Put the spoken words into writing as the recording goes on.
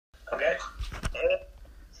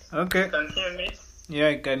Okay. Can you hear me? Yeah,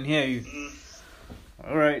 I can hear you.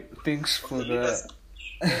 All right. Thanks for Okay,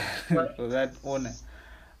 the for that honor.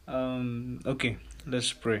 Okay,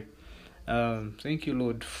 let's pray. Thank you,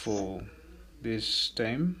 Lord, for this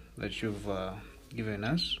time that you've given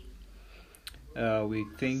us. We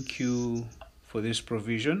thank you for this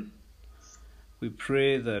provision. We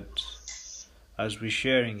pray that as we're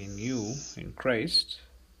sharing in you, in Christ,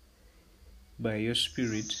 by your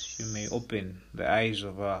Spirit, you may open the eyes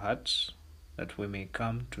of our hearts, that we may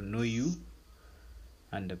come to know you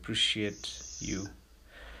and appreciate you.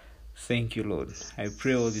 Thank you, Lord. I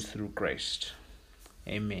pray all this through Christ.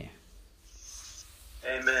 Amen.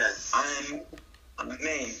 Amen.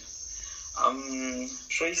 Amen.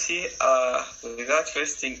 Tracy, without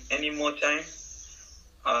wasting any more time,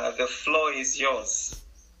 the floor is yours.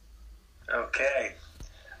 Okay.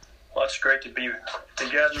 Well, it's great to be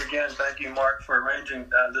together again. Thank you, Mark, for arranging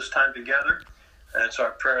this time together. And it's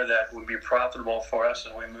our prayer that will be profitable for us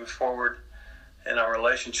as we move forward in our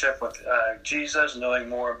relationship with Jesus, knowing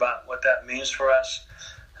more about what that means for us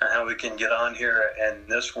and how we can get on here in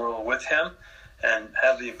this world with him and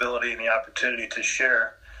have the ability and the opportunity to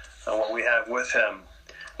share what we have with him,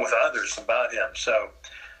 with others about him. So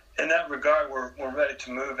in that regard, we're ready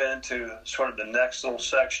to move into sort of the next little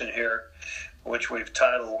section here, which we've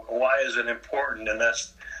titled, Why is it important? And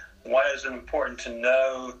that's, why is it important to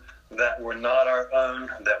know that we're not our own,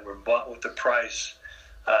 that we're bought with the price,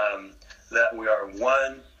 that we are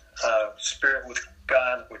one spirit with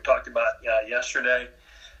God. We talked about yesterday,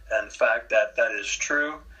 and the fact that that is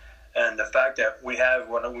true, and the fact that we have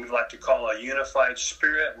what we like to call a unified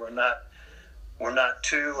spirit. We're not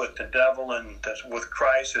two with the devil and with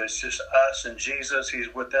Christ. It's just us and Jesus.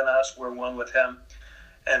 He's within us. We're one with him.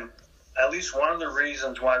 And at least one of the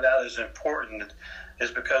reasons why that is important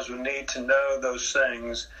is because we need to know those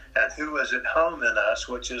things and who is at home in us,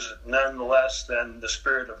 which is none less than the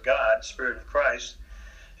Spirit of God, Spirit of Christ,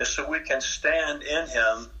 is so we can stand in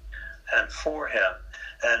him and for him.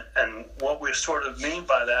 And what we sort of mean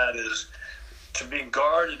by that is to be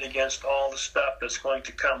guarded against all the stuff that's going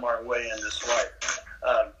to come our way in this life.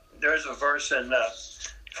 There's a verse in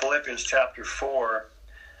Philippians chapter 4,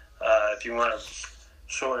 if you want to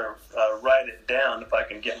sort of write it down, if I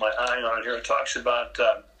can get my eye on it here. It talks about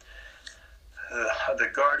the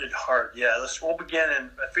guarded heart. Yeah, we'll begin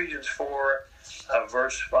in Ephesians 4,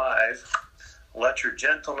 verse 5. Let your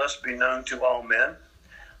gentleness be known to all men.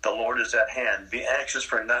 The Lord is at hand. Be anxious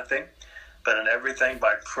for nothing, but in everything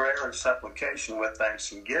by prayer and supplication with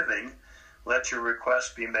thanksgiving, let your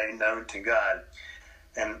requests be made known to God.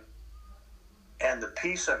 And the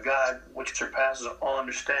peace of God, which surpasses all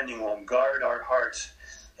understanding, will guard our hearts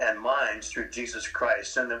and minds through Jesus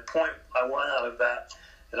Christ. And the point I want out of that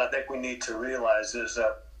I think we need to realize is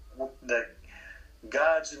that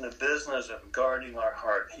God's in the business of guarding our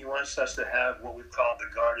heart. He wants us to have what we call the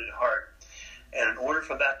guarded heart. And in order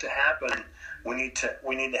for that to happen, we need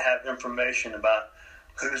to have information about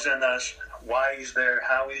who's in us, why he's there,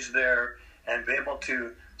 how he's there, and be able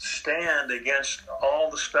to stand against all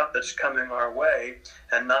the stuff that's coming our way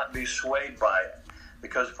and not be swayed by it.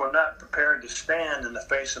 Because if we're not prepared to stand in the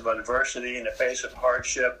face of adversity, in the face of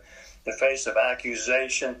hardship, in the face of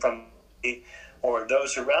accusation from or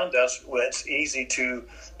those around us, well, it's easy to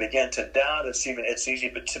begin to doubt. It's easy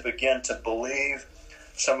to begin to believe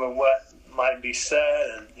some of what might be said,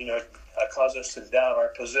 and cause us to doubt our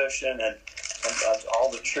position and all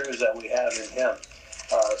the truths that we have in him.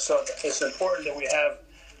 So it's important that we have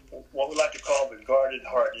what we like to call the guarded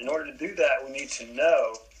heart. In order to do that, we need to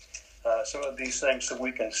know some of these things so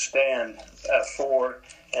we can stand for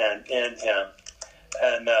and in him.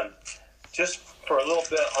 And just for a little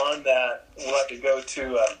bit on that, we'd like to go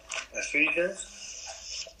to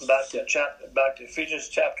Ephesians, back to Ephesians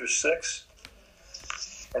chapter 6,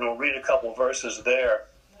 and we'll read a couple verses there.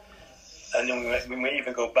 And then we may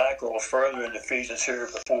even go back a little further in Ephesians here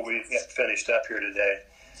before we get finished up here today.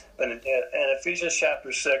 But in Ephesians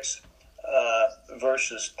chapter 6,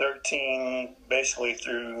 verses 13, basically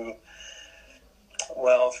through,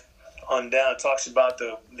 on down, it talks about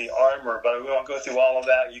the armor, but we won't go through all of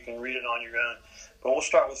that. You can read it on your own. But we'll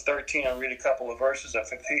start with 13 and read a couple of verses of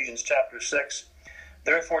Ephesians chapter 6.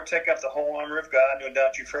 Therefore, take up the whole armor of God. No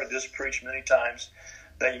doubt you've heard this preached many times,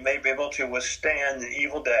 that you may be able to withstand the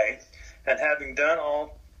evil day. And having done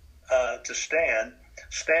all to stand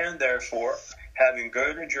therefore, having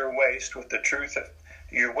girded your waist with truth,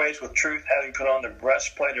 having put on the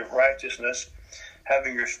breastplate of righteousness,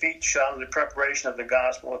 having your feet shod with the preparation of the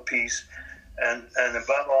gospel of peace, and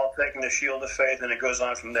above all, taking the shield of faith, and it goes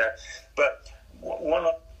on from there. But one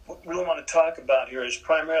really want to talk about here is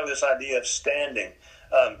primarily this idea of standing.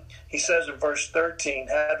 He says in verse 13,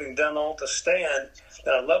 having done all to stand,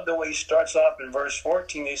 and I love the way he starts off in verse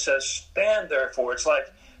 14. He says, stand therefore. It's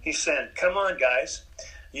like he's saying, come on, guys.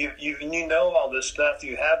 You know all this stuff.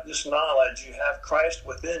 You have this knowledge. You have Christ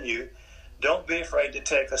within you. Don't be afraid to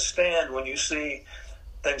take a stand when you see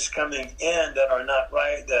things coming in that are not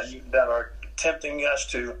right, that are tempting us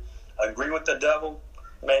to agree with the devil.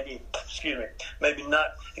 Maybe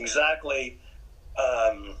not exactly,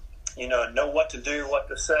 know what to do, what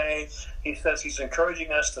to say. He says he's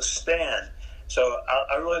encouraging us to stand. So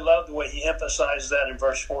I really love the way he emphasizes that in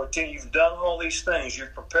verse 14. You've done all these things.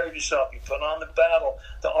 You've prepared yourself. You put on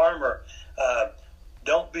the armor.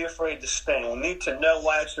 Don't be afraid to stand. We need to know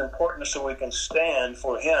why it's important so we can stand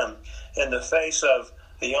for him in the face of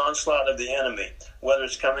the onslaught of the enemy, whether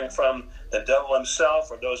it's coming from the devil himself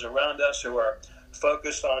or those around us who are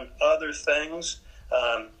focused on other things.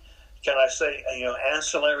 Can I say,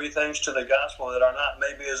 ancillary things to the gospel that are not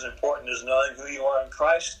maybe as important as knowing who you are in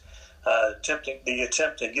Christ? The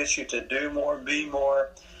attempt to get you to do more, be more,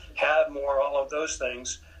 have more, all of those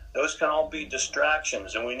things, those can all be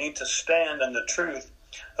distractions, and we need to stand in the truth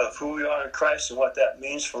of who we are in Christ and what that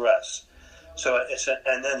means for us. So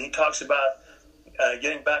and then he talks about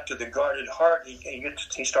getting back to the guarded heart.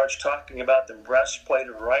 He starts talking about the breastplate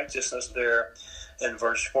of righteousness there in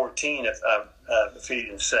verse 14 of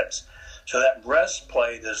Ephesians 6. So that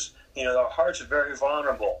breastplate is, our hearts are very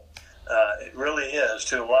vulnerable. It really is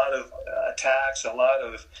to a lot of attacks, a lot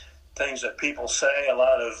of things that people say, a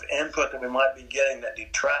lot of input that we might be getting that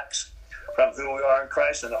detracts from who we are in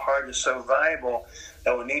Christ. And the heart is so valuable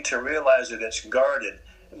that we need to realize that it's guarded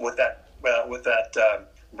with that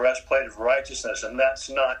breastplate of righteousness. And that's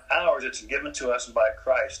not ours. It's given to us by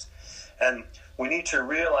Christ. And we need to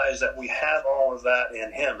realize that we have all of that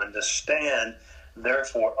in him and to stand,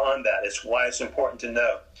 therefore, on that. It's why it's important to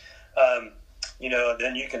know.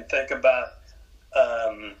 Then you can think about,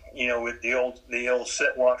 with the old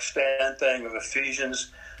sit, walk, stand thing of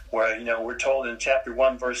Ephesians, where, we're told in chapter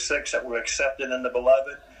 1, verse 6 that we're accepted in the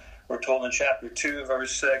beloved. We're told in chapter 2,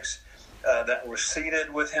 verse 6 that we're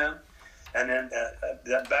seated with him. And then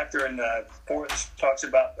back there in 4, it talks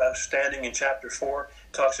about standing in chapter 4.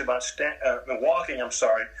 It talks about walking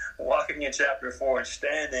in chapter 4 and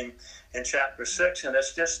standing in chapter 6. And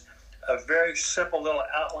it's just a very simple little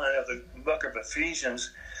outline of the book of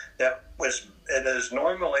Ephesians it is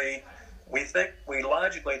normally, we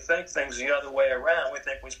logically think things the other way around. We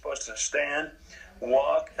think we're supposed to stand,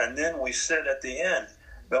 walk, and then we sit at the end.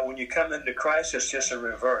 But when you come into Christ, it's just a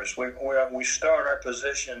reverse. We start our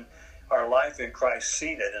position, our life in Christ,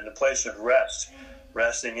 seated in the place of rest,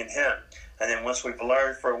 resting in him. And then once we've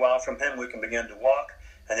learned for a while from him, we can begin to walk.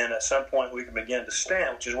 And then at some point we can begin to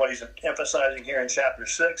stand, which is what he's emphasizing here in chapter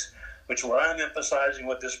 6, which is what I'm emphasizing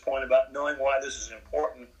with this point about knowing why this is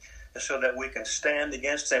important, is so that we can stand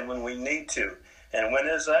against him when we need to. And when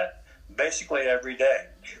is that? Basically every day.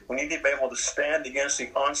 We need to be able to stand against the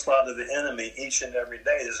onslaught of the enemy each and every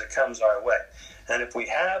day as it comes our way. And if we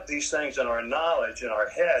have these things in our knowledge, in our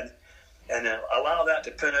head, and then allow that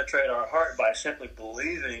to penetrate our heart by simply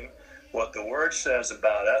believing what the Word says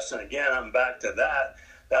about us, and again, I'm back to that.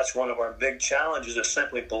 That's one of our big challenges, is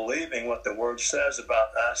simply believing what the Word says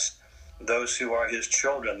about us, those who are his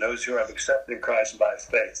children, those who have accepted Christ by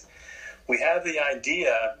faith. We have the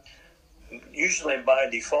idea, usually by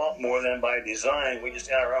default more than by design, we just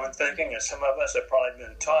in our own thinking, and some of us have probably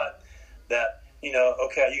been taught that,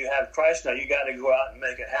 okay, you have Christ now, you got to go out and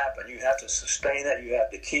make it happen. You have to sustain it. You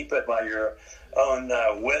have to keep it by your own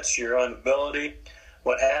wits, your own ability,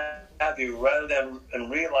 what have you, rather than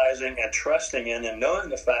realizing and trusting in and knowing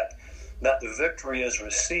the fact that the victory is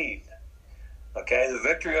received. Okay, the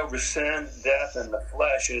victory over sin, death, and the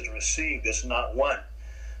flesh is received. It's not won.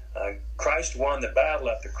 Christ won the battle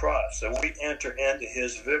at the cross, so we enter into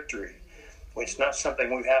his victory, which is not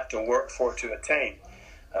something we have to work for to attain.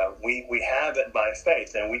 We have it by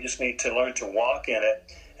faith, and we just need to learn to walk in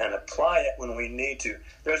it and apply it when we need to.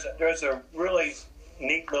 There's a really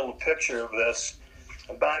neat little picture of this,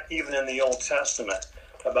 about even in the Old Testament,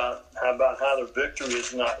 about how the victory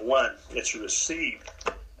is not won, it's received.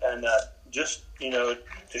 And just,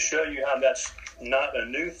 to show you how that's not a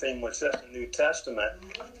new thing with the New Testament,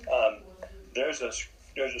 there's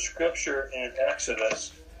a scripture in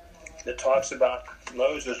Exodus that talks about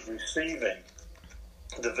Moses receiving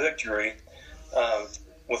the victory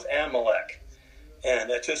with Amalek. And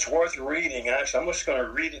it's just worth reading. Actually, I'm just going to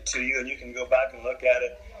read it to you, and you can go back and look at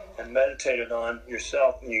it and meditate it on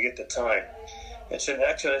yourself when you get the time. It's in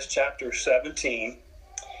Exodus chapter 17,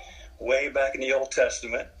 way back in the Old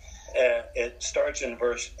Testament. it starts in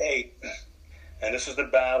verse 8, and this is the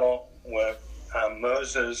battle where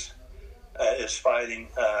Moses is fighting,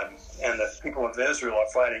 and the people of Israel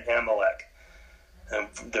are fighting Amalek. And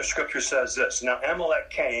the scripture says this: Now Amalek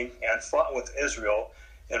came and fought with Israel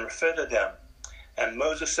and Rephidim. And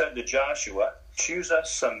Moses said to Joshua, Choose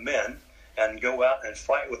us some men and go out and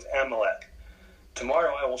fight with Amalek.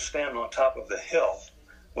 Tomorrow I will stand on top of the hill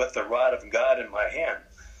with the rod of God in my hand.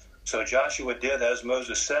 So Joshua did as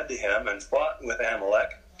Moses said to him and fought with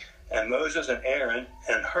Amalek. And Moses and Aaron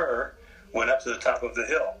and Hur went up to the top of the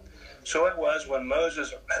hill. So it was when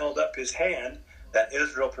Moses held up his hand that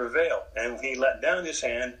Israel prevailed. And when he let down his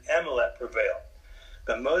hand, Amalek prevailed.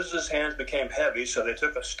 But Moses' hands became heavy, so they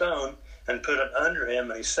took a stone and put it under him,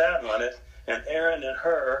 and he sat on it. And Aaron and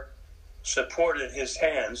Hur supported his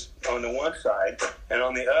hands on the one side and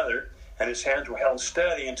on the other, and his hands were held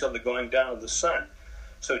steady until the going down of the sun.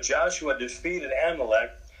 So Joshua defeated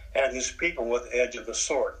Amalek and his people with the edge of the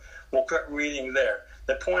sword. We'll quit reading there.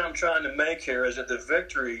 The point I'm trying to make here is that the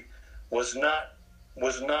victory was not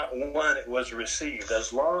won, it was received.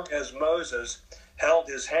 As long as Moses held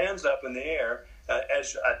his hands up in the air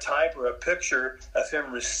as a type or a picture of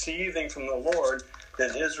him receiving from the Lord,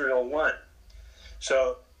 then Israel won.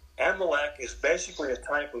 So Amalek is basically a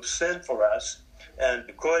type of sin for us.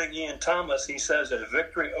 And quoting Ian Thomas, he says that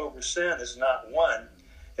victory over sin is not won,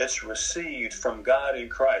 it's received from God in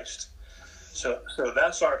Christ. So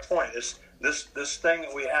that's our point. It's this thing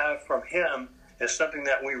that we have from him is something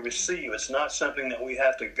that we receive. It's not something that we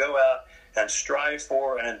have to go out and strive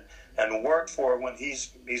for and work for when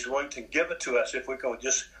he's willing to give it to us if we can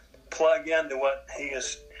just plug into what he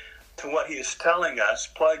is telling us,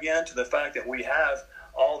 plug into the fact that we have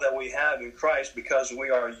all that we have in Christ because we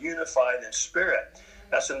are unified in spirit.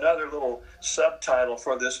 That's another little subtitle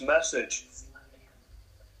for this message.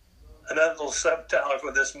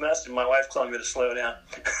 My wife's telling me to slow down.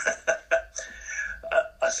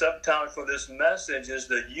 A subtitle for this message is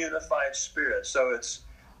the unified spirit. So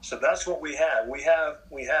that's what we have. We have,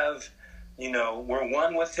 we're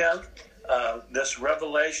one with him. This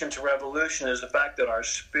revelation to revolution is the fact that our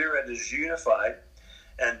spirit is unified,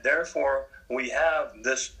 and therefore we have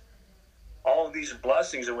all of these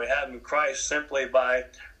blessings that we have in Christ simply by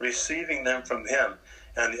receiving them from him.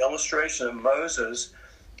 And the illustration of Moses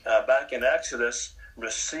back in Exodus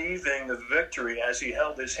receiving the victory as he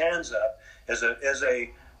held his hands up is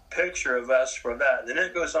a picture of us for that. And then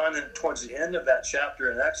it goes on towards the end of that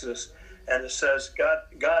chapter in Exodus, and it says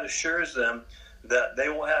God assures them that they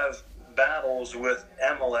will have battles with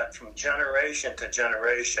Amalek from generation to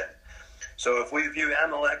generation. So if we view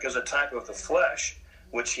Amalek as a type of the flesh,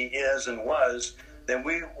 which he is and was, then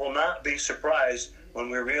we will not be surprised when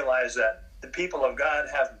we realize that the people of God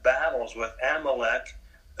have battles with Amalek,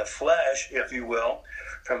 the flesh, if you will,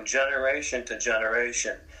 from generation to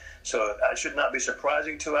generation. So that should not be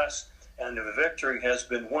surprising to us, and the victory has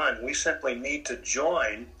been won. We simply need to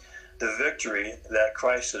join the victory that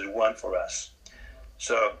Christ has won for us.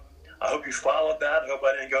 So I hope you followed that. I hope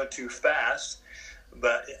I didn't go too fast.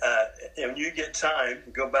 But when you get time,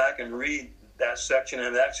 go back and read that section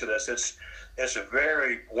in Exodus. It's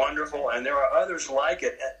very wonderful, and there are others like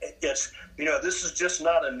it. This is just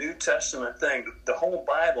not a New Testament thing. The whole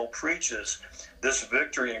Bible preaches this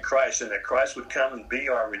victory in Christ, and that Christ would come and be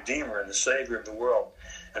our Redeemer and the Savior of the world.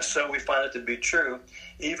 And so we find it to be true,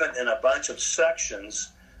 even in a bunch of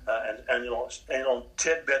sections and little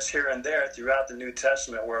tidbits here and there throughout the New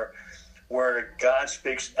Testament where God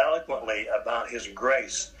speaks eloquently about his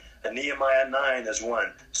grace. And Nehemiah 9 is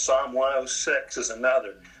one. Psalm 106 is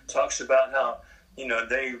another. Talks about how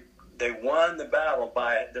they won the battle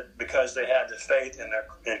because they had the faith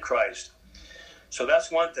in Christ. So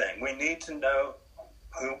that's one thing. We need to know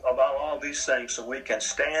about all these things so we can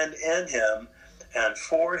stand in him and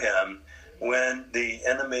for him when the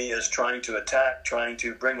enemy is trying to attack, trying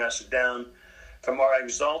to bring us down from our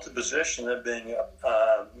exalted position of being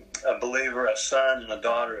a believer, a son, and a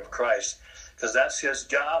daughter of Christ. Because that's his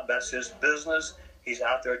job, that's his business. He's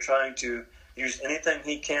out there trying to use anything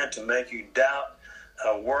he can to make you doubt,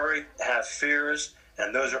 worry, have fears,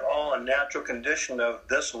 and those are all a natural condition of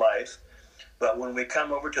this life. But when we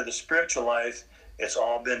come over to the spiritual life, it's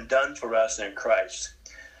all been done for us in Christ.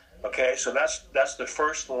 Okay, so that's the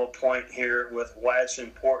first little point here with why it's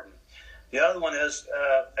important. The other one is,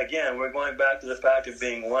 again, we're going back to the fact of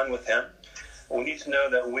being one with him. We need to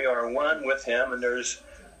know that we are one with him, and there's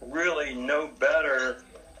really no better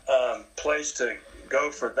place to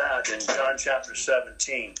go for that than John chapter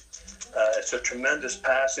 17. It's a tremendous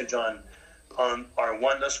passage on our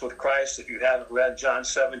oneness with Christ. If you haven't read John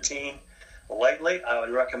 17, lately, I would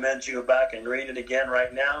recommend you go back and read it again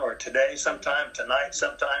right now or today sometime, tonight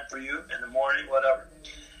sometime for you, in the morning, whatever,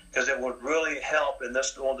 because it would really help in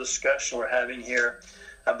this little discussion we're having here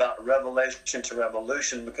about revelation to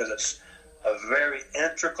revolution, because it's a very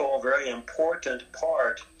integral, very important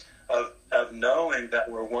part of knowing that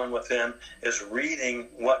we're one with him, is reading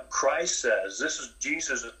what Christ says. This is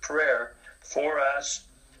Jesus' prayer for us,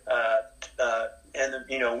 and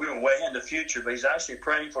we're way in the future, but he's actually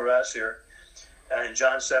praying for us here in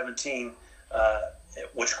John 17,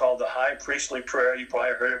 which is called the high priestly prayer. You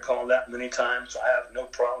probably heard it called that many times. I have no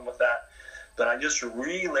problem with that, but I just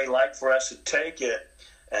really like for us to take it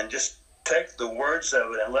and just take the words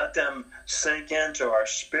of it and let them sink into our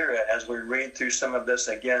spirit as we read through some of this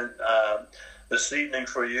again this evening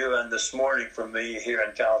for you and this morning for me here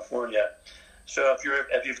in California. So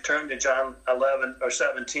if you've turned to John 11 or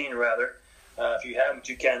 17 rather, if you haven't,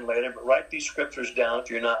 you can later. But write these scriptures down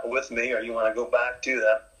if you're not with me or you want to go back to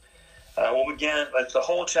them. We'll begin. The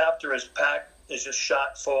whole chapter is packed, is just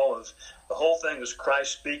shot full of the whole thing is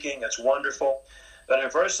Christ speaking. It's wonderful. But in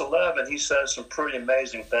verse 11, he says some pretty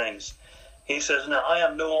amazing things. He says, "Now I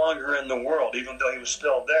am no longer in the world," even though he was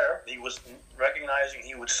still there. He was recognizing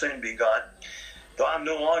he would soon be gone. "Though I'm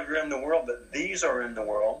no longer in the world, but these are in the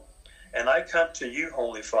world. And I come to you,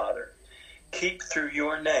 Holy Father. Keep through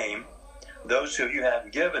your name those who you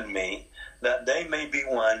have given me, that they may be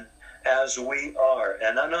one as we are."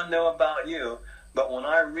 And I don't know about you, but when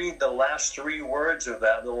I read the last three words of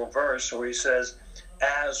that little verse where he says,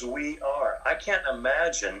 "as we are," I can't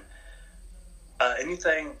imagine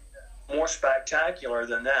anything more spectacular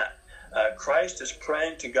than that. Christ is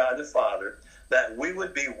praying to God the Father that we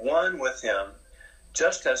would be one with him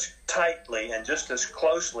just as tightly and just as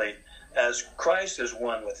closely as Christ is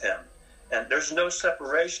one with him. And there's no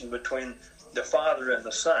separation between the Father and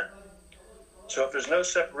the Son. So if there's no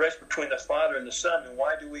separation between the Father and the Son, then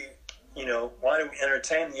why do we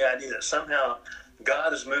entertain the idea that somehow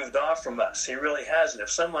God has moved off from us? He really hasn't. If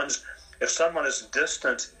someone is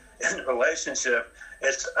distant in a relationship,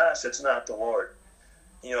 it's us, it's not the Lord.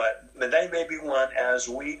 But they may be one as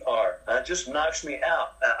we are. And it just knocks me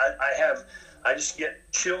out. I just get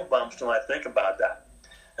chill bumps when I think about that.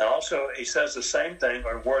 And also, he says the same thing,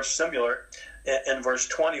 or words similar, in verse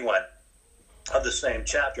 21 of the same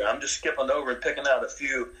chapter. I'm just skipping over and picking out a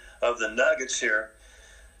few of the nuggets here.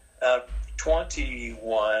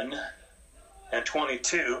 21 and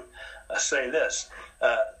 22 say this: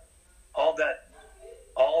 that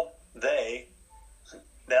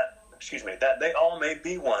they all may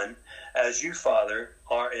be one, as you, Father,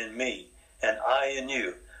 are in me, and I in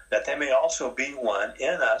you, that they may also be one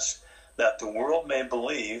in us, that the world may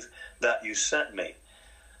believe that you sent me.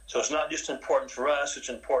 So it's not just important for us, it's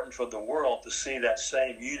important for the world to see that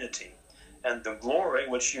same unity. And the glory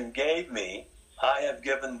which you gave me, I have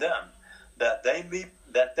given them, that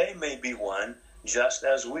they may be one, just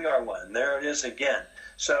as we are one. There it is again.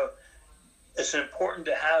 So it's important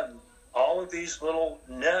to have all of these little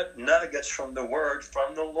nuggets from the Word,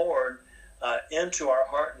 from the Lord, into our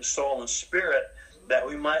heart and soul and spirit, that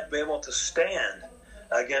we might be able to stand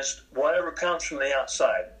against whatever comes from the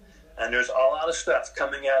outside. And there's a lot of stuff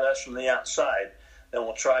coming at us from the outside that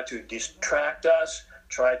will try to distract us,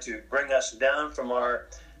 try to bring us down from our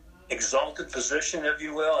exalted position, if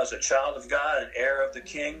you will, as a child of God, an heir of the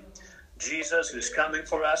King, Jesus, who's coming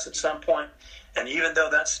for us at some point. And even though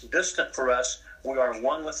that's distant for us, we are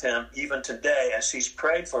one with him even today, as he's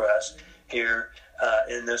prayed for us here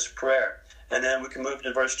in this prayer. And then we can move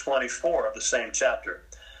to verse 24 of the same chapter.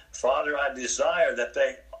 "Father, I desire that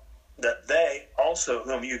they also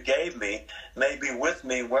whom you gave me may be with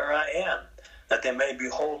me where I am, that they may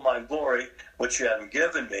behold my glory which you have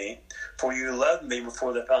given me, for you loved me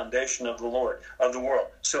before the foundation of the world."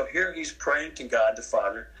 So here he's praying to God the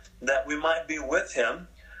Father that we might be with him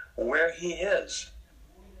where he is.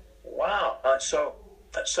 Wow.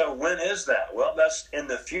 So when is that? Well, that's in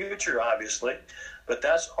the future, obviously, but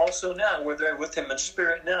that's also now. We're there with him in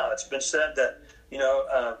spirit now. It's been said that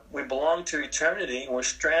we belong to eternity. We're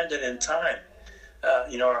stranded in time.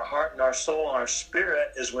 Our heart and our soul and our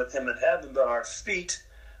spirit is with him in heaven, but our feet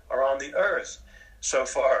are on the earth so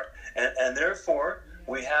far. And therefore,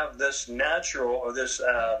 we have this natural or this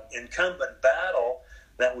incumbent battle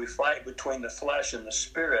that we fight between the flesh and the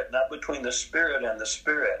spirit, not between the spirit and the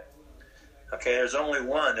spirit. Okay, there's only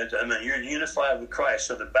one. You're unified with Christ.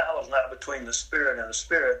 So the battle is not between the spirit and the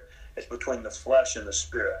spirit. It's between the flesh and the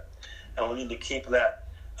spirit. And we need to keep that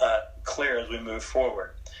clear as we move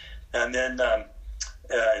forward. And then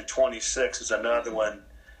in 26 is another one.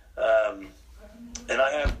 "And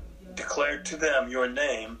I have declared to them your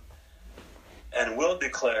name, and will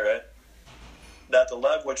declare it, that the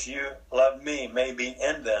love which you love me may be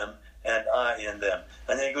in them and I in them.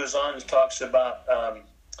 And then he goes on and talks about,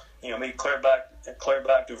 maybe clear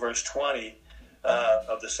back to verse 20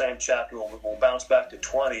 of the same chapter. We'll bounce back to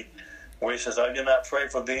 20, where he says, I do not pray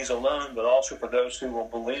for these alone, but also for those who will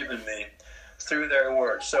believe in me through their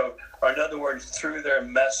word. So, or in other words, through their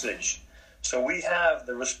message. So we have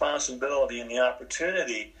the responsibility and the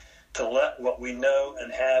opportunity to let what we know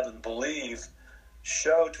and have and believe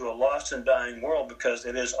show to a lost and dying world, because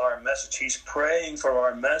it is our message. He's praying for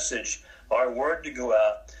our message, our word to go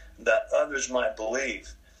out, that others might believe.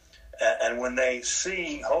 And when they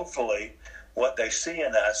see, hopefully, what they see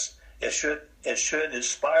in us, it should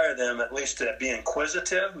inspire them at least to be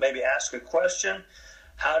inquisitive, maybe ask a question.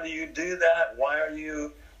 How do you do that?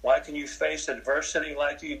 Why can you face adversity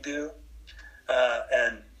like you do?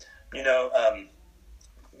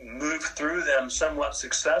 Move through them somewhat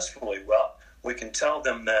successfully. Well, we can tell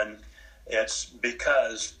them then it's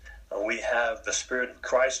because we have the Spirit of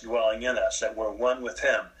Christ dwelling in us, that we're one with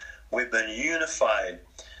Him. We've been unified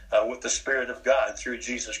with the Spirit of God through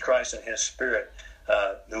Jesus Christ and His Spirit,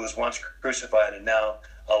 who was once crucified and now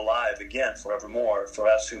alive again forevermore for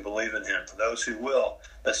us who believe in Him, for those who will,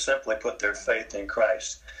 but simply put their faith in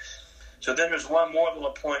Christ. So then there's one more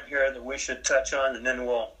little point here that we should touch on, and then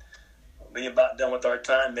we'll be about done with our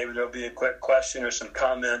time. Maybe there'll be a quick question or some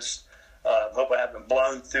comments. Hope I haven't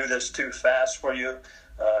blown through this too fast for you.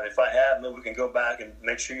 If I have, maybe we can go back and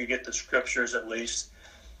make sure you get the scriptures at least.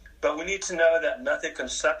 But we need to know that nothing can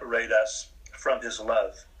separate us from His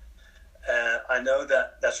love. And I know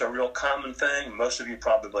that that's a real common thing. Most of you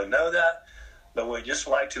probably know that. But we'd just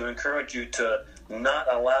like to encourage you to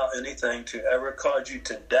not allow anything to ever cause you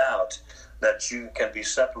to doubt that you can be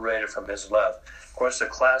separated from His love. Of course, the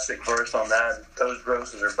classic verse on that, those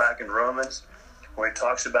verses are back in Romans, where he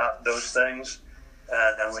talks about those things.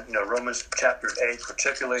 And Romans chapter 8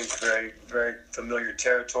 particularly is very, very familiar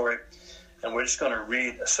territory. And we're just going to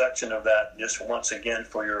read a section of that just once again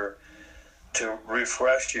to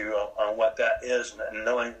refresh you on what that is, and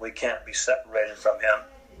knowing we can't be separated from Him.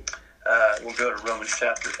 We'll go to Romans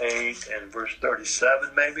chapter 8 and verse 37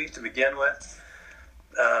 maybe to begin with.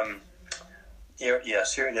 Here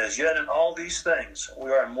it is. Yet in all these things we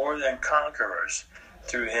are more than conquerors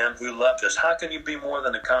through Him who loved us. How can you be more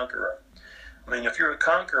than a conqueror? I mean, if you're a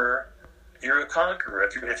conqueror, you're a conqueror.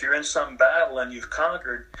 If you're in some battle and you've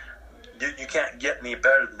conquered, you can't get any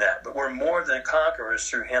better than that. But we're more than conquerors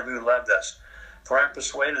through Him who loved us. For I am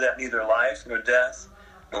persuaded that neither life nor death,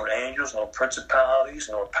 nor angels, nor principalities,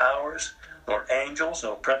 nor powers, nor angels,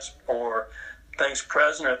 or things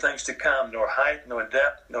present or things to come, nor height, nor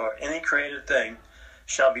depth, nor any created thing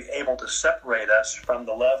shall be able to separate us from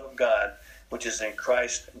the love of God, which is in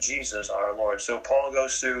Christ Jesus our Lord. So Paul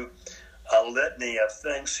goes through a litany of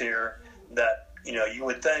things here that, you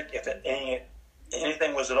would think if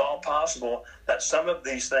anything was at all possible, that some of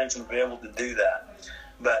these things would be able to do that.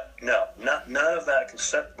 But no, none of that can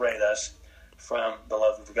separate us from the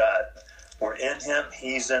love of God. We're in Him.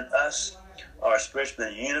 He's in us. Our spirit's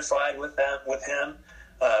been unified with Him.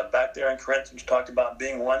 Back there in Corinthians, talked about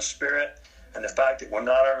being one spirit, and the fact that we're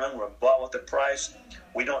not our own. We're bought with a price.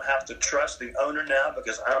 We don't have to trust the owner now,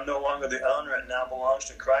 because I'm no longer the owner. It now belongs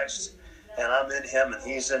to Christ, and I'm in Him, and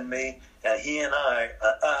He's in me, and He and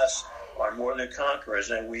us are more than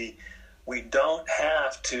conquerors, and we don't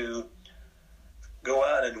have to go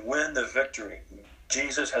out and win the victory.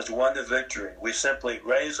 Jesus has won the victory. We simply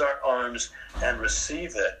raise our arms and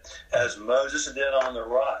receive it, as Moses did on the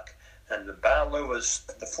rock. And the battle over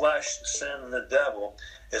the flesh, sin, and the devil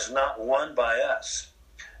is not won by us.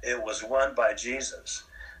 It was won by Jesus.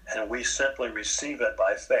 And we simply receive it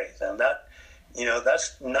by faith. And that,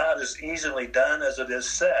 that's not as easily done as it is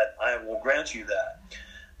said. I will grant you that.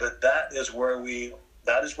 But that is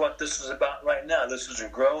what this is about right now. This is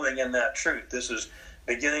growing in that truth. This is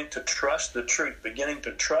beginning to trust the truth, beginning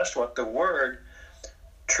to trust what the Word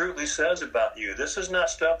truly says about you. This is not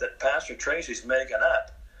stuff that Pastor Tracy's making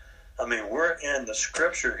up. I mean, we're in the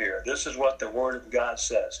Scripture here. This is what the Word of God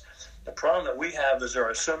says. The problem that we have is there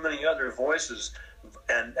are so many other voices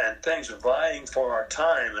and things vying for our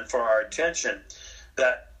time and for our attention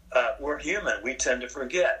that we're human. We tend to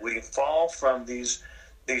forget. We fall from these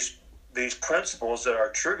principles that are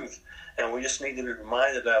truth, and we just need to be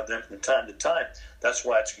reminded of them from time to time. That's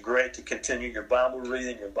why it's great to continue your Bible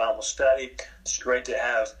reading, your Bible study. It's great to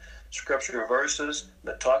have scripture verses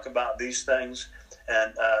that talk about these things,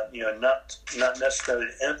 and not necessarily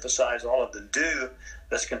emphasize all of the do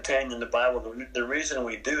that's contained in the Bible. The reason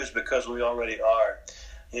we do is because we already are.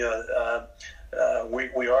 We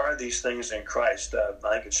are these things in Christ. I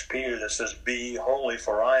think it's Peter that says, "Be holy,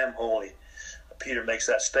 for I am holy." Peter makes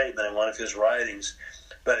that statement in one of his writings.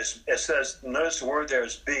 But it says, notice the word there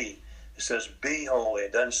is be. It says be holy.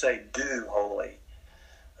 It doesn't say do holy.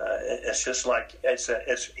 It's just like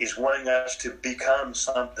he's wanting us to become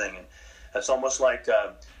something. It's almost like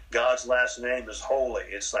God's last name is holy.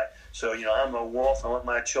 It's like, so, I'm a wolf. I want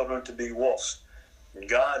my children to be wolves.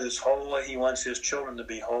 God is holy. He wants his children to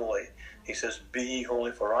be holy. He says, be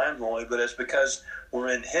holy for I am holy. But it's because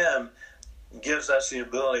we're in him, gives us the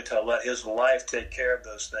ability to let his life take care of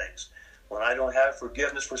those things. When I don't have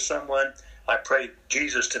forgiveness for someone, I pray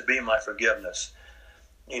Jesus to be my forgiveness.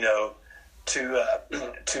 To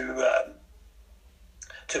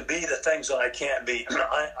be the things that I can't be.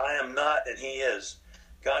 I am not, and he is.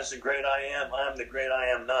 God's the great I am. I am the great I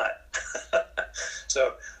am not.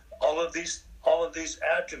 So all of these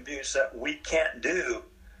attributes that we can't do,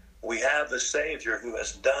 we have a Savior who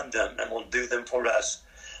has done them and will do them for us.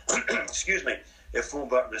 Excuse me, if we'll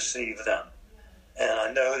but receive them. And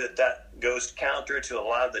I know that goes counter to a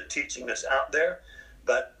lot of the teaching that's out there,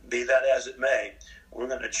 but be that as it may, we're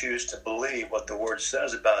going to choose to believe what the Word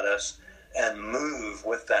says about us and move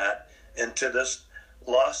with that into this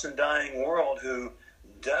lost and dying world who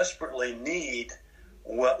desperately need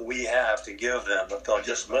what we have to give them if they'll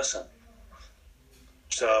just listen.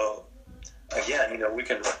 So again, we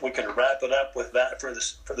can wrap it up with that for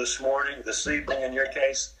this morning, this evening in your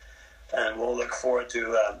case, and we'll look forward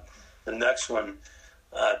to the next one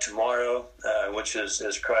tomorrow, which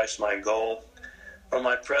is Christ my goal or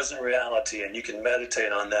my present reality, and you can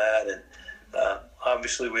meditate on that. And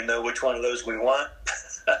obviously, we know which one of those we want,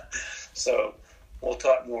 so we'll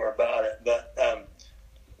talk more about it. But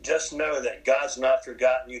just know that God's not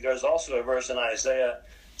forgotten you. There's also a verse in Isaiah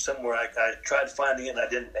somewhere. I tried finding it, and I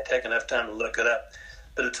didn't take enough time to look it up.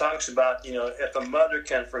 But it talks about, if a mother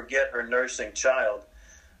can forget her nursing child,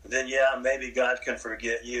 then maybe God can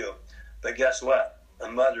forget you. But guess what? A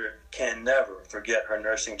mother can never forget her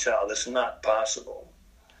nursing child. It's not possible.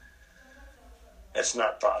 It's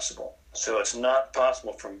not possible. So it's not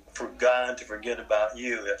possible for God to forget about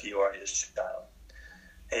you if you are his child.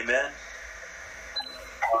 Amen?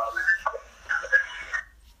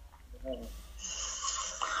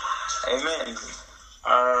 Amen.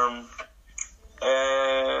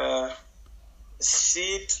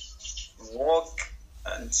 Sit, walk,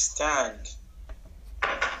 and stand.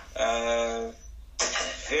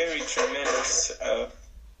 Very tremendous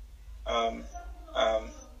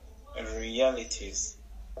realities.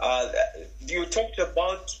 You talked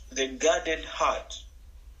about the guarded heart.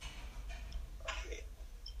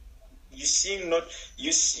 You seem not.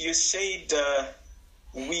 You said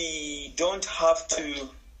we don't have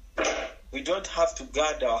to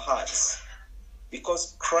guard our hearts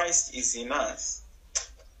because Christ is in us.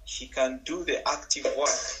 He can do the active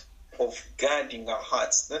work of guarding our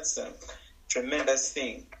hearts. That's a tremendous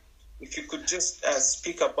thing. If you could just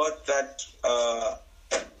speak about that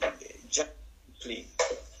gently,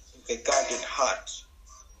 the guarded heart.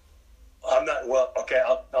 I'm not well. Okay,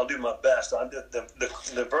 I'll do my best.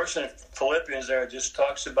 The verse in Philippians there just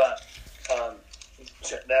talks about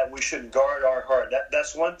that we should guard our heart.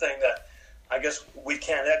 That's one thing that I guess we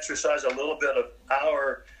can exercise a little bit of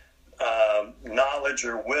our knowledge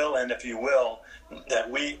or will, and if you will,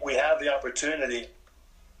 that we have the opportunity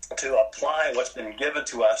to apply what's been given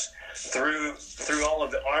to us through all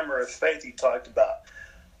of the armor of faith he talked about.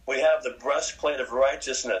 We have the breastplate of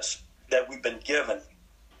righteousness that we've been given,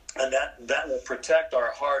 and that will protect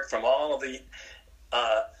our heart from all of the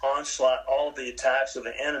onslaught, all of the attacks of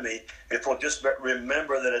the enemy, if we'll just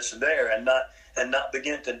remember that it's there and not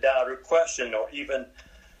begin to doubt or question or even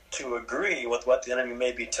to agree with what the enemy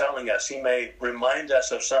may be telling us. He may remind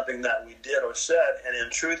us of something that we did or said, and in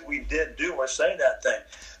truth we did do or say that thing.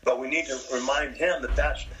 But we need to remind him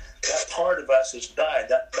that part of us has died.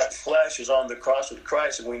 That flesh is on the cross with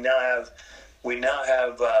Christ, and we now have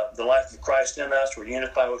the life of Christ in us. We're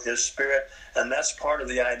unified with his Spirit, and that's part of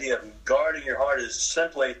the idea of guarding your heart is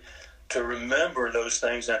simply to remember those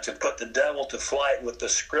things and to put the devil to flight with the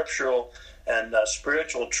scriptural and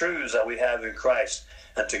spiritual truths that we have in Christ,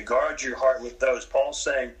 and to guard your heart with those. Paul's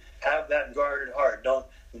saying, have that guarded heart. Don't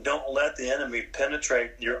let the enemy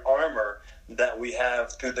penetrate your armor that we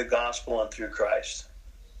have through the gospel and through Christ.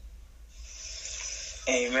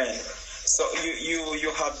 Amen. So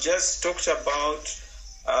you have just talked about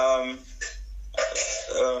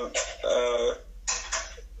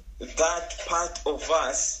that part of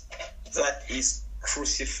us that is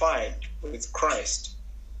crucified with Christ.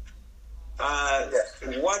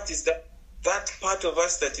 What is that part of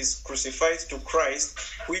us that is crucified to Christ,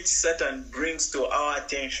 which Satan brings to our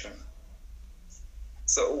attention?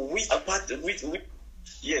 So which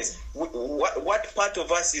Yes. What part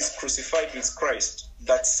of us is crucified with Christ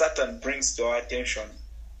that Satan brings to our attention?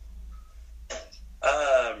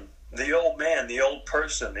 The old man, the old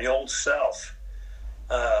person, the old self,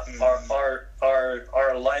 our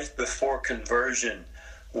life before conversion,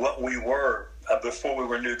 what we were before we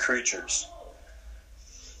were new creatures.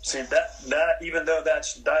 See, that even though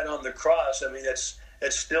that's died on the cross, I mean, it's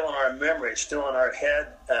still in our memory, it's still in our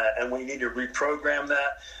head, and we need to reprogram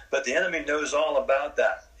that. But the enemy knows all about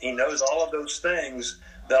that. He knows all of those things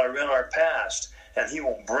that are in our past, and he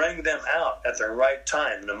will bring them out at the right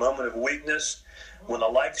time. In a moment of weakness, when a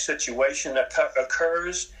like situation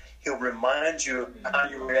occurs, he'll remind you how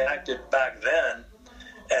you reacted back then,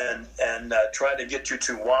 and try to get you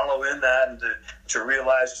to wallow in that, and to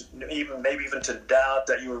realize, maybe even to doubt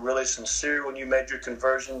that you were really sincere when you made your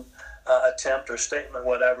conversion attempt or statement,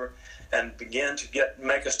 whatever, and begin to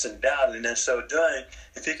make us to doubt. And in so doing,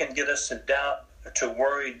 if he can get us to doubt, to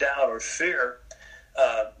worry, doubt, or fear,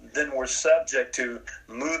 then we're subject to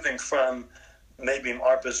moving from maybe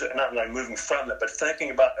our position, not like moving from it, but thinking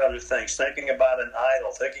about other things, thinking about an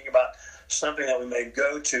idol, thinking about something that we may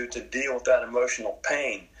go to deal with that emotional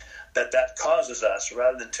pain that causes us,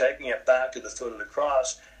 rather than taking it back to the foot of the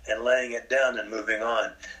cross and laying it down and moving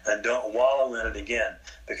on. And don't wallow in it again,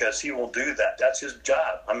 because he will do that. That's his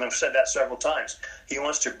job. I mean, I've said that several times. He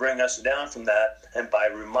wants to bring us down from that, and by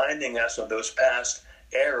reminding us of those past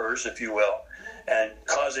errors, if you will, and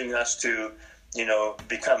causing us to,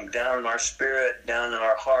 become down in our spirit, down in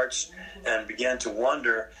our hearts, and begin to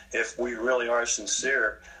wonder if we really are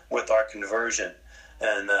sincere with our conversion.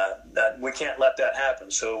 And that we can't let that happen.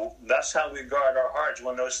 So that's how we guard our hearts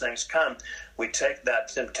when those things come. We take that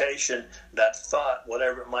temptation, that thought,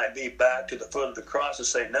 whatever it might be, back to the foot of the cross and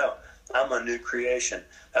say, no, I'm a new creation.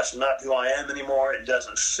 That's not who I am anymore. It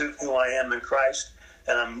doesn't suit who I am in Christ,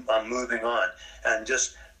 and I'm moving on. And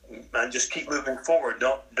just keep moving forward.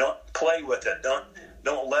 Don't play with it.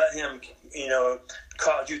 Don't let him,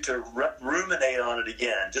 cause you to ruminate on it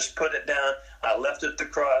again. Just put it down. I left it at the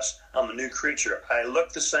cross. I'm a new creature. I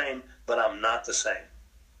look the same, but I'm not the same.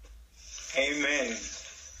 Amen.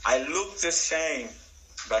 I look the same,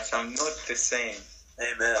 but I'm not the same.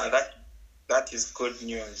 Amen. That is good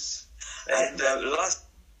news. Amen. And last,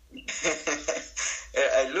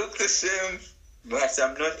 I look the same, but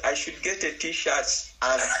I'm not. I should get a T-shirt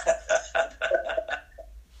and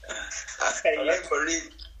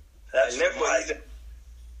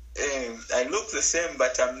I look the same,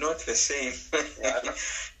 but I'm not the same.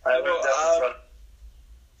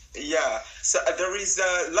 Yeah. So there is,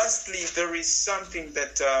 lastly, there is something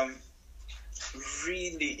that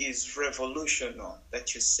really is revolutionary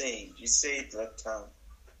that you're saying. You said that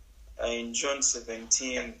in John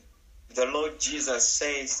 17, the Lord Jesus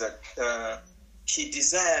says that he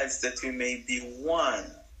desires that we may be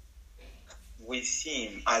one with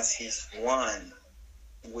him as he's one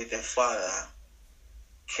with the Father.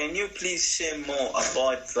 Can you please say more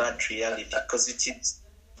about that reality? Because it is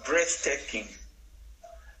breathtaking.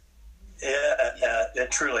 Yeah,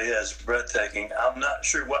 it truly is breathtaking. I'm not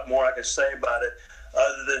sure what more I can say about it,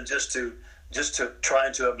 other than just to try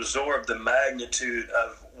to absorb the magnitude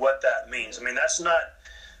of what that means. I mean, that's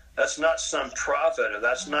not some prophet, or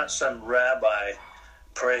that's not some rabbi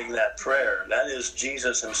praying that prayer. That is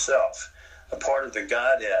Jesus himself, a part of the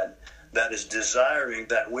Godhead, that is desiring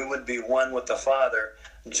that we would be one with the Father,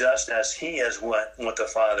 just as he is one with the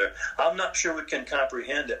Father. I'm not sure we can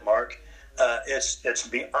comprehend it, Mark. It's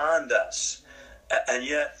beyond us, and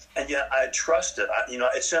yet I trust it.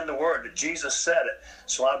 It's in the Word. Jesus said it,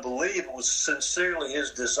 so I believe it was sincerely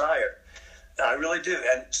his desire. I really do.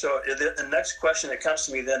 And so the next question that comes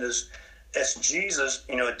to me then is Jesus.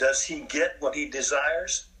 Does he get what he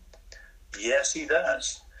desires? Yes, he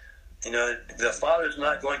does. The Father's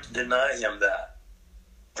not going to deny him that,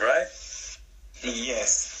 right?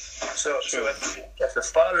 Yes. So if the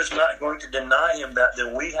Father's not going to deny him that,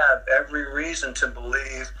 then we have every reason to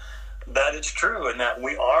believe that it's true and that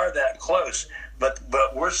we are that close. But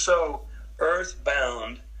we're so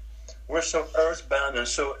earthbound. We're so earthbound and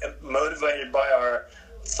so motivated by our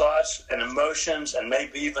thoughts and emotions, and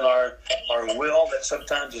maybe even our will, that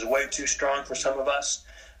sometimes is way too strong for some of us.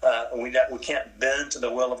 We can't bend to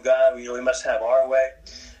the will of God. We must have our way.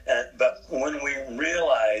 But when we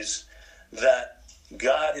realize that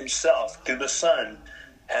God himself, through the Son,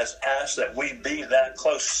 has asked that we be that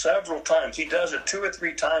close several times. He does it 2 or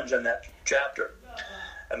 3 times in that chapter.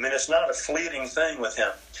 I mean, it's not a fleeting thing with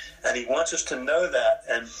him. And he wants us to know that.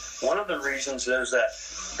 And one of the reasons is that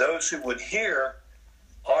those who would hear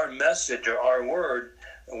our message or our word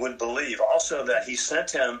would believe. Also that he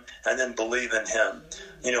sent him and then believe in him.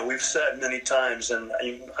 You know, we've said many times, and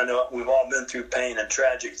I know we've all been through pain and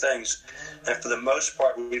tragic things, and for the most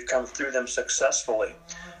part, we've come through them successfully.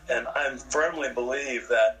 And I firmly believe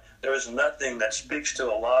that there is nothing that speaks to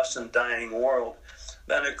a lost and dying world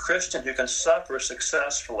than a Christian who can suffer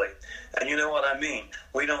successfully. And you know what I mean?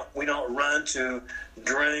 We don't run to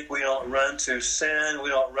drink, we don't run to sin, we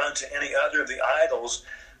don't run to any other of the idols.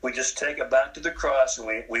 We just take it back to the cross, and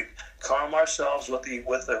we calm ourselves with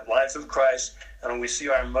the life of Christ, and we see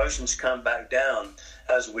our emotions come back down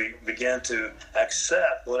as we begin to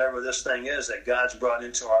accept whatever this thing is that God's brought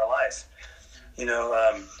into our life. You know,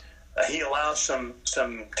 he allows some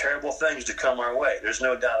terrible things to come our way. There's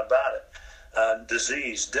no doubt about it.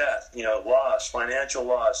 Disease, death, you know, loss, financial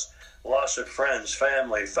loss, loss of friends,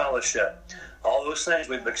 family, fellowship, all those things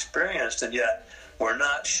we've experienced, and yet we're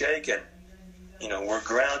not shaken. You know, we're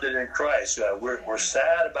grounded in Christ. We're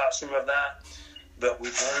sad about some of that, but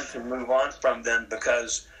we've learned to move on from them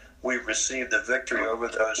because we've received the victory over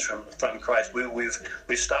those from Christ. We've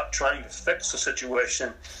stopped trying to fix the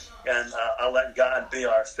situation, and I'll let God be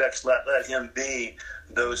our fix. Let Him be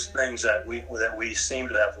those things that we seem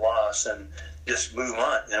to have lost, and just move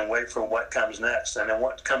on and wait for what comes next. And then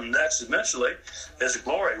what comes next eventually is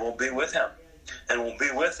glory. We'll be with Him, and we'll be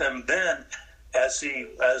with Him then as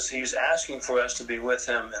He's asking for us to be with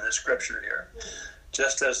Him in the Scripture here,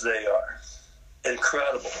 just as they are.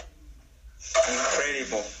 Incredible.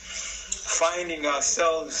 Finding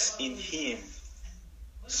ourselves in Him.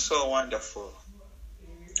 So wonderful.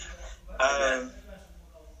 I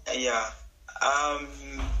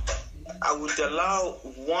would allow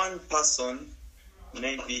one person,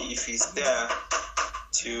 maybe if he's there,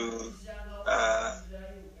 to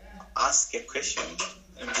ask a question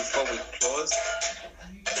before we close.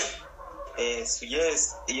 So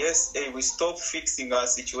yes, we stop fixing our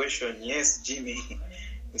situation. Yes, Jimmy,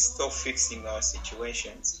 we stop fixing our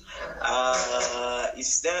situations.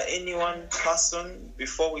 Is there any one person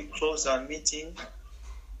before we close our meeting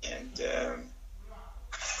and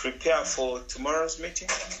prepare for tomorrow's meeting?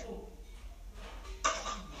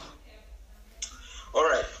 All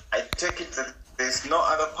right, I take it that there's no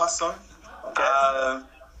other person. Okay.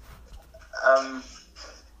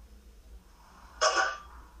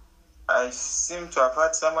 I seem to have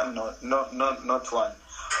had someone. No, not one.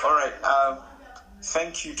 All right.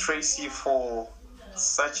 Thank you, Tracy, for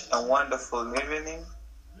such a wonderful evening.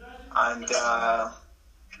 And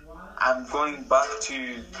I'm going back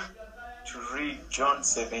to read John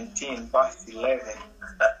 17, verse 11.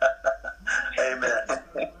 Amen.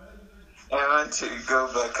 I want to go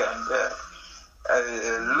back and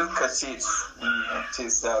look at it. It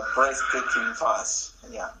is a breathtaking verse.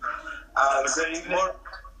 Yeah.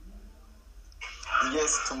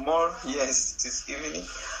 Tomorrow. Yes, it is evening.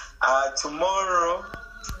 Tomorrow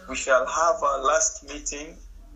we shall have our last meeting